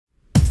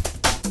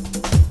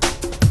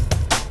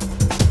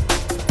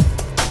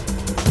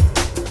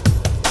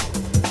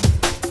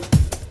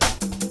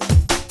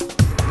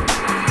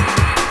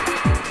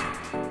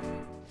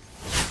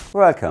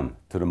Welcome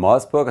to the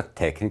Meusburger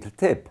technical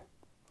tip.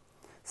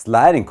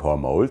 Sliding core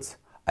molds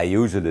are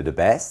usually the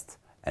best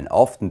and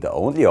often the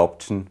only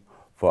option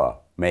for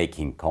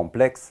making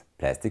complex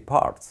plastic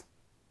parts.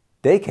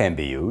 They can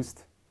be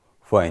used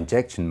for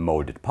injection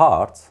molded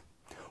parts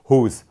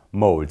whose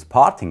mold's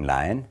parting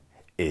line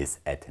is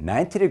at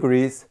 90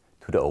 degrees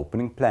to the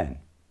opening plane.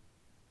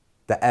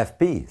 The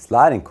FB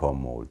sliding core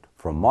mold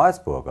from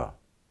Meusburger,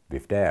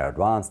 with their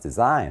advanced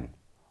design,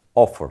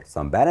 offer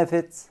some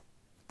benefits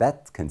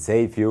that can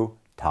save you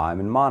time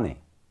and money.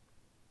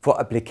 For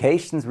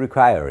applications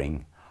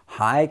requiring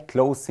high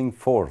closing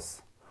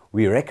force,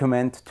 we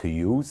recommend to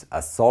use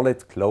a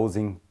solid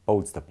closing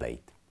bolster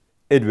plate.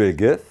 It will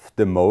give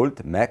the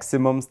mold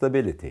maximum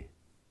stability.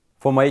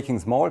 For making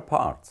small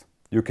parts,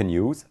 you can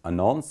use a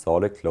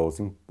non-solid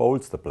closing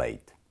bolster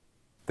plate.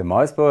 The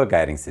Meusburger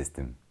guiding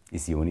system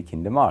is unique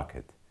in the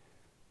market.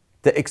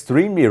 The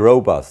extremely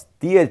robust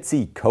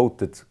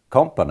DLC-coated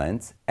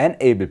components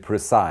enable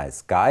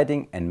precise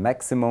guiding and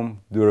maximum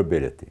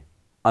durability.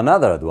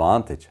 Another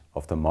advantage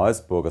of the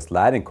Meusburger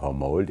sliding core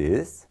mold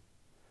is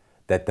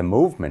that the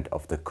movement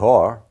of the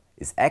core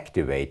is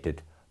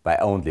activated by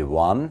only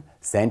one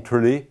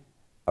centrally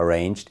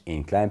arranged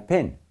incline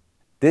pin.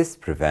 This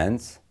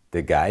prevents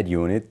the guide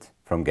unit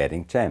from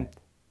getting jammed.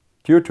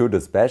 Due to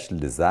the special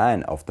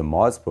design of the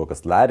Meusburger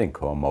sliding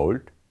core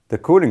mold, the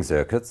cooling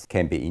circuits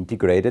can be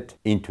integrated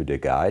into the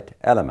guide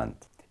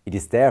element. It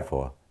is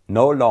therefore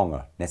no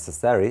longer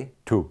necessary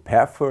to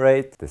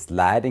perforate the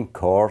sliding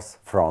core's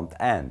front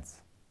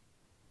ends.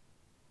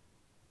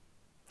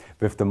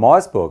 With the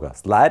Meusburger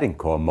sliding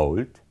core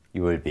mold,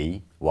 you will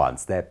be one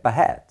step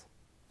ahead.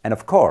 And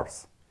of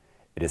course,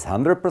 it is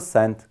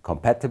 100%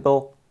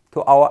 compatible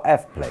to our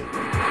F-plate.